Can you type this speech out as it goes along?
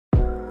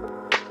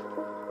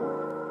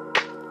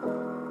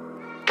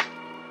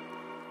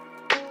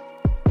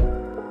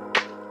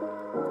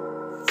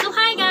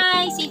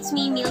it's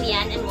me,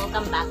 Milian, and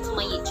welcome back to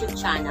my YouTube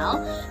channel.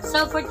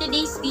 So, for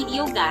today's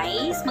video,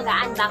 guys,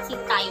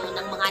 mag-unboxing tayo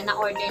ng mga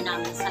na-order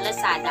namin sa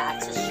Lazada at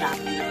sa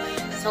Shopee.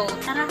 So,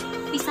 tara,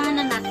 pisahan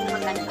na natin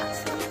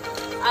mag-unboxing.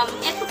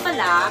 Eto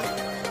pala,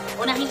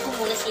 unahin ko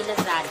muna si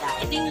Lazada.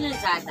 Ito yung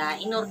Lazada,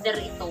 in-order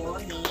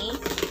ito ni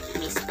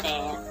Mr.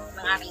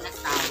 ng aking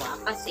asawa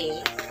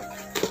kasi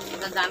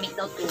magagamit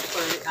daw to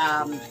for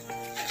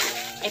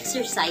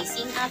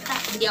exercising ata.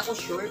 Hindi ako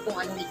sure kung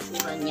anong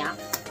itsura niya.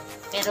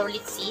 Pero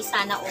let's see,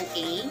 sana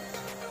okay.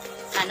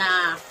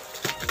 Sana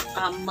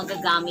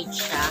magagamit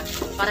siya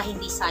para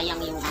hindi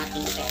sayang yung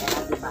ating pera,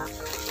 diba?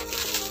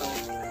 So,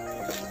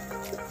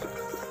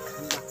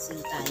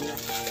 unboxing tayo.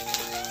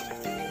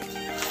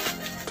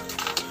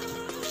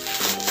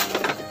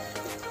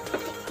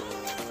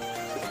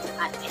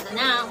 At ito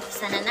na,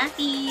 umpisa na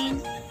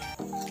natin.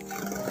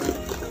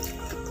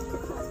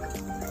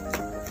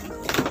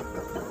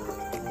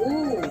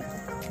 Ooh!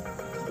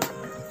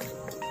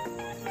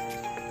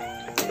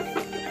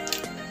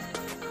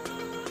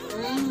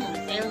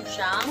 Meron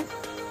siyang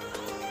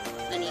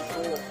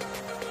ganito.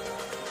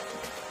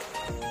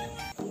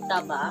 Kita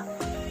ba?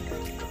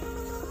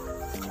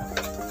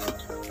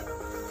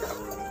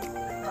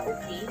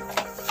 Okay.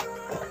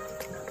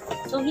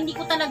 So, hindi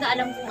ko talaga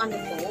alam kung ano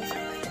to.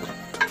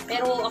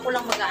 Pero ako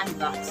lang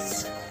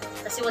mag-unbox.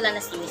 Kasi wala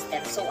na si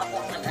Mister. So, ako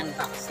ang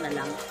mag-unbox na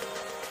lang.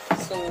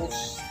 So,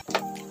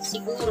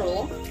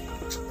 siguro,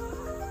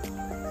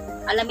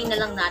 alamin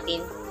na lang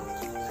natin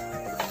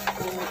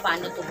kung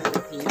paano ito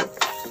buuin.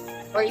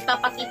 Or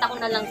ipapakita ko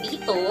na lang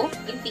dito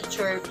yung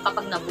picture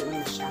kapag nabuo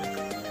na siya.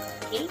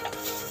 Okay?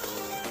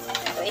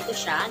 So, ito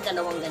siya.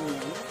 Dalawang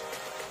ganyan.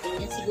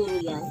 Ganyan siguro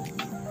yan.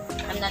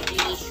 I'm not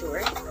really sure.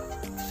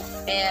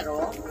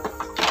 Pero,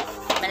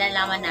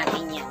 malalaman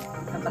natin yan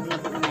kapag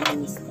nabuo na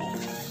ni Mister.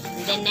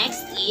 And then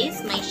next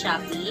is my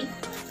Shopee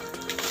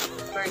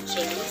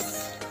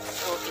purchase.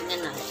 So,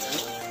 tingnan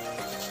natin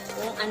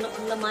kung ano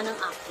ang laman ng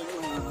aking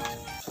mga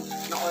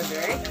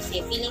na-order. Kasi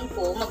feeling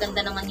ko,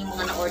 maganda naman yung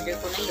mga na-order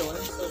ko na yun.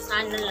 So,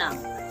 sana lang,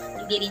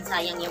 hindi rin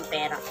sayang yung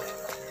pera ko.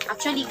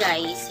 Actually,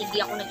 guys,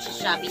 hindi ako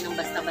nagsha-shopping ng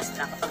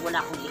basta-basta kapag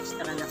wala akong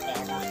extra na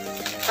pera.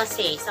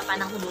 Kasi, sa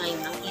panahon ngayon,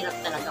 ang hirap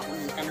talaga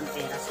kumita ng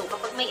pera. So,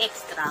 kapag may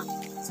extra,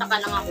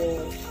 saka lang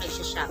ako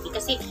nagsha-shopping.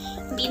 Kasi,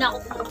 hindi na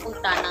ako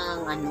pumupunta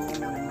ng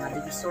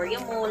Divisoria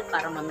Mall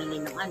para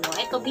mamili ng ano.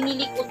 Ito,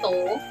 binili ko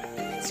to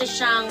sa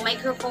siyang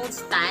microphone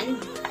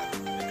stand.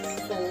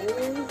 So,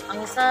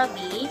 ang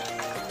sabi,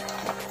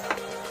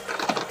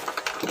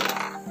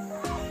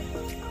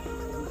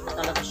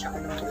 talaga siya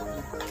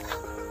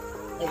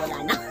eh wala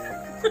na.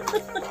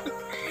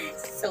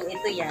 So,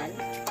 ito yan.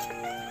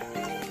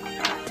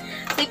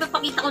 So,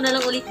 ipapakita ko na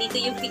lang ulit dito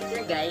yung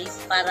picture, guys,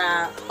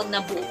 para pag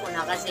nabuo ko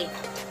na kasi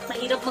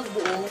mahirap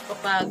magbuo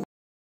kapag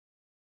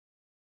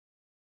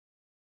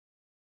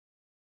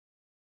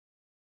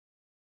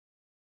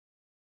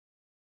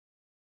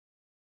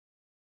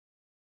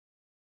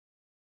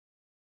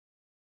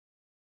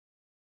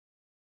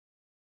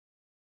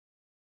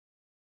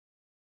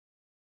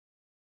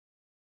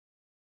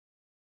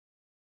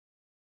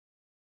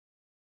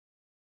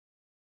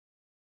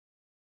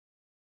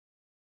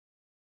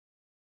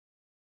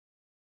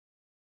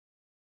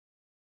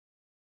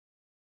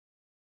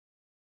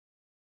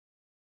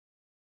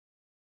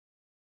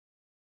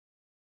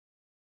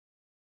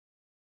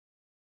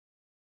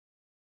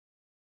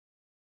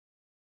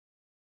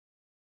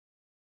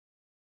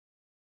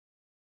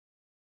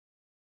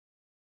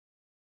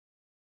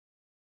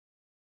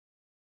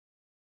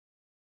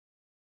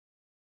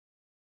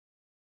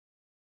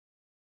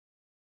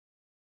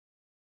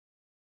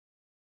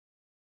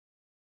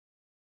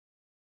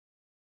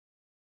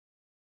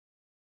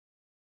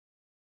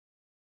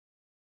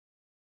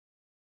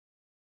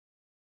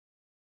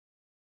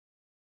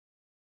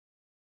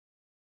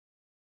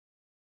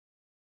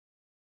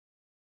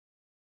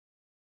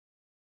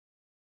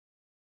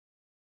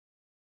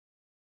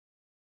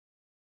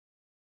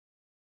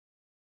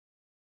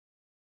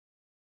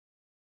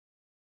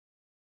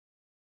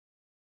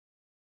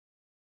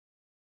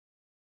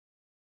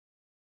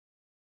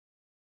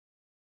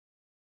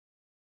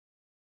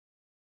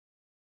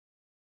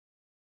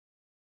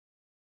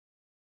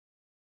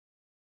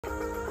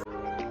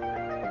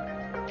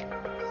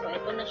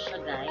na siya,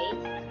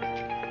 guys.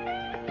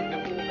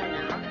 Nabuo ko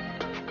na.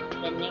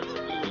 Then next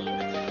is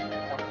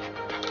ito.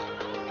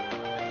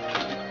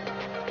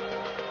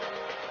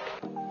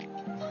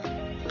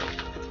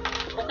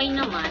 Okay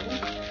naman.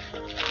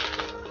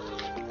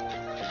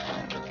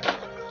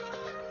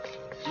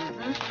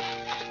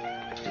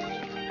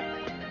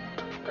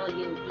 Ito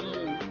yung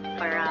thing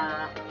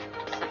para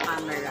sa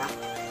camera.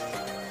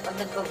 Pag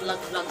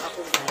nagpa-vlog-vlog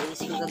ako, guys,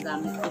 yung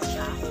gagamit ko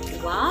siya.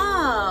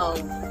 Wow!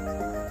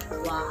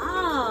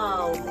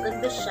 Wow!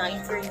 Maganda siya,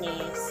 in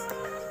fairness.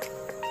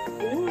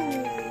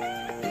 Ooh!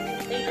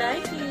 I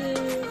like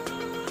it!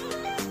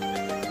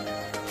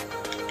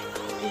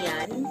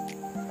 Ayan.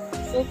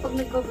 So, pag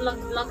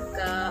nagpa-vlog-vlog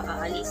ka,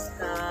 aalis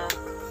ka,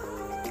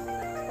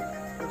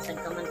 kung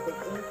saan ka man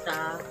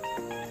pupunta,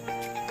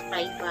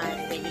 tripod.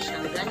 Pwede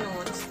siyang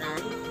ganon,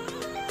 stand.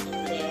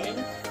 And then,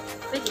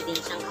 pwede din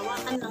siyang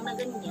hawakan lang na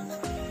ganyan.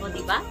 O,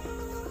 diba?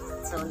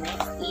 So,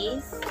 next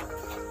is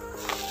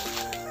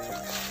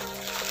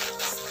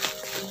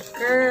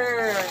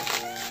speaker.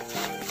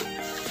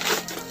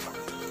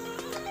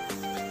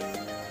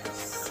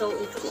 So,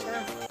 ito siya.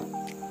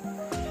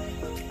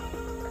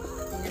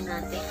 Tingnan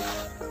natin.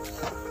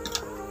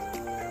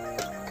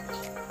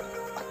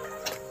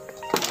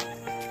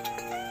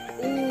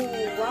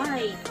 Ooh,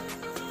 white.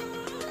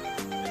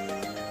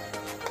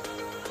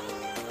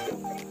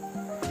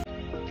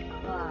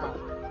 Wow.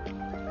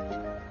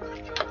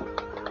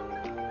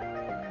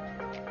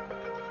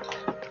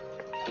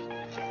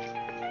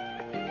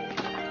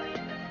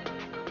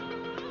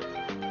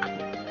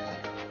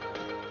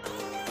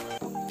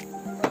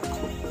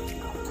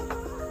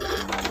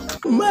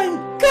 My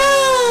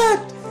God!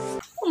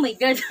 Oh my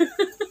God!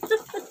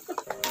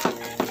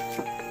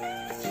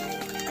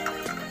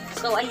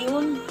 So,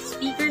 ayun.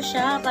 Speaker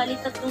siya. Bali,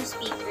 3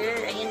 speaker.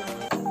 Ayan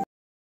o.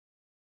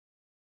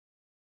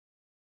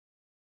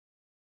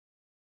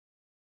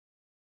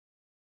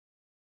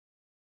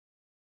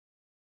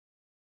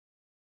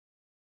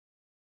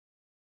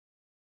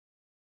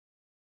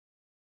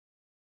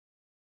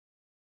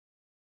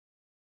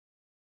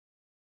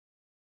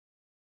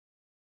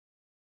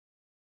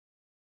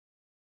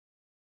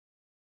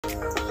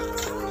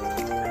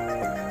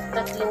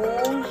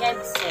 Tatlong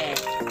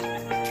headset.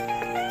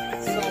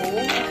 So,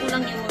 ito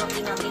lang yung mga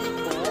pinamili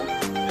ko.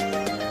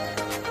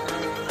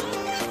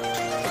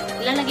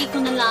 Ilalagay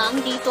ko na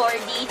lang dito or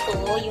dito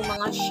yung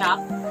mga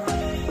shop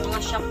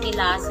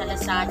nila sa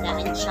Lazada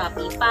and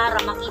Shopee para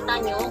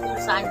makita nyo kung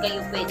saan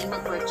kayo pwedeng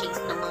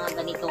mag-purchase ng mga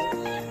ganitong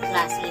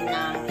klase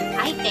ng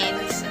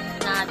items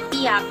na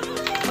tiyak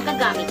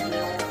magagamit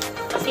nyo.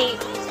 Kasi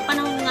sa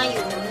panahon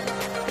ngayon,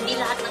 hindi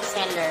lahat ng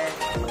seller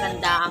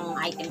maganda ang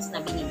items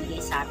na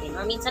binibigay sa atin.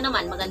 Or minsan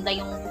naman, maganda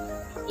yung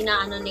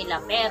inaano nila,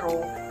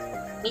 pero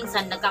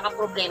minsan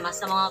nagkakaproblema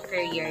sa mga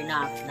courier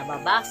na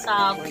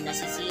nababasag or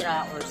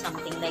nasisira or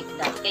something like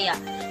that. Kaya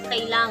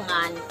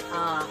kailangan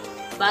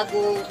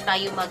bago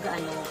tayo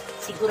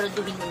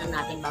siguraduhin muna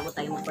natin bago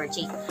tayo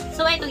mag-purchase.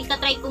 So ito,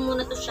 itatry ko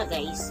muna to siya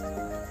guys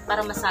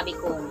para masabi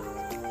kong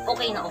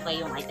okay na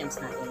okay yung items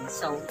natin.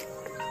 So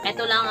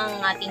ito lang ang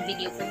ating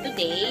video for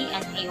today,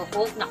 and I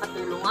hope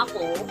nakatulong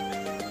ako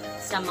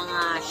sa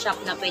mga shop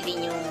na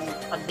pwede nyong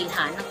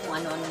pagbilhan ng kung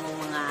ano-ano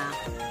mga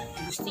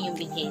gusto nyong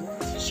bilhin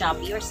sa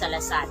Shopee or sa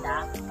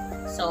Lazada.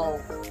 So,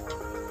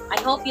 I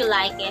hope you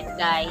like it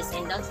guys,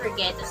 and don't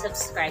forget to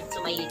subscribe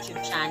to my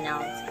YouTube channel.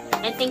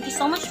 And thank you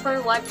so much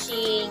for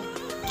watching.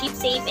 Keep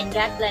safe and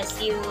God bless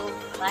you.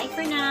 Bye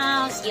for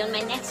now. See you on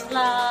my next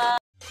vlog.